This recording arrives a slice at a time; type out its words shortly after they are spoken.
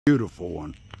Beautiful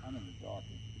one. I'm in the dark.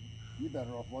 You're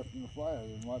better off watching the fire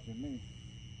than watching me.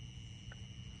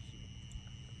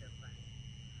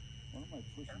 What am I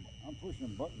pushing? I'm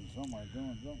pushing buttons somewhere,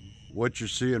 doing something. What you're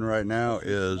seeing right now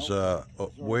is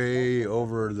way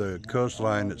over the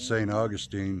coastline at St.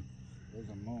 Augustine. There's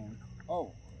a moon.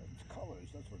 Oh, it's colors.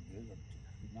 That's what it is.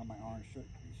 Now my orange shirt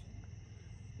piece.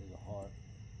 There's a heart.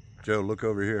 Joe, look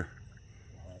over here.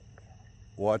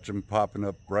 Watch them popping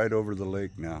up right over the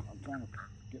lake now. I'm trying to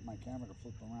get my camera to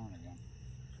flip around again.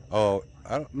 Oh,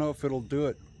 I don't know if it'll do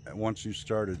it once you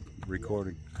started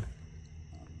recording.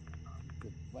 The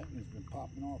lightning's been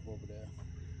popping off over there.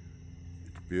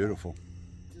 It's beautiful.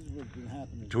 This is what's been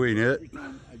happening. Between it every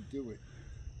time I do it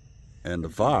and the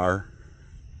fire.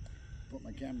 Put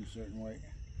my camera a certain way.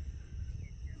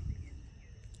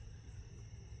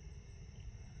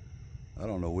 I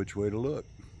don't know which way to look.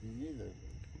 Me neither.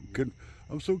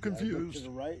 I'm so I look to confused. the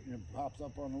right and it pops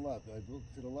up on the left. I look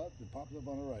to the left, it pops up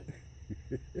on the right.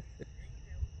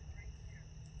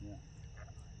 Yeah.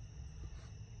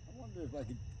 I wonder if I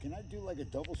can I do like a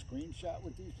double screenshot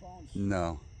with these phones?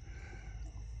 No.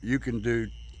 You can do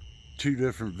 2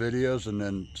 different videos and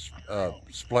then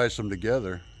splice them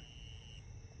together.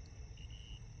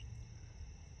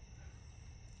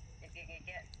 If you can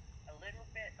get a little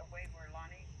bit away where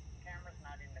Lonnie's camera's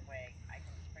not in the way, I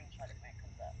can screenshot it when it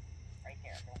comes up. Right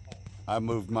there, don't move. I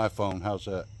moved my phone. How's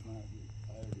that?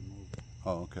 I already moved.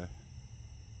 Oh, okay.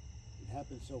 It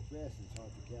happens so fast it's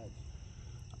hard to catch.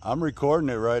 I'm recording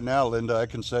it right now, Linda. I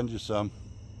can send you some.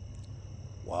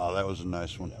 Wow, that was a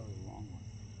nice one. That was a long one.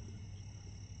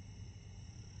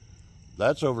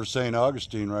 That's over St.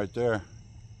 Augustine right there.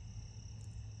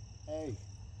 Hey,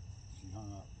 she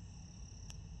hung up.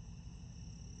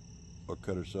 Or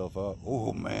cut herself off.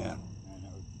 Oh, man. I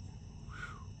know.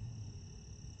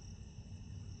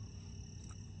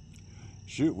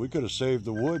 Shoot, we could have saved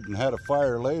the wood and had a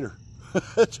fire later.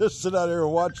 Just sit out here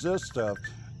and watch this stuff.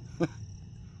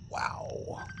 Wow.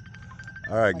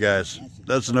 All right, guys.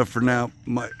 That's enough for now.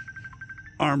 My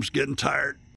arm's getting tired.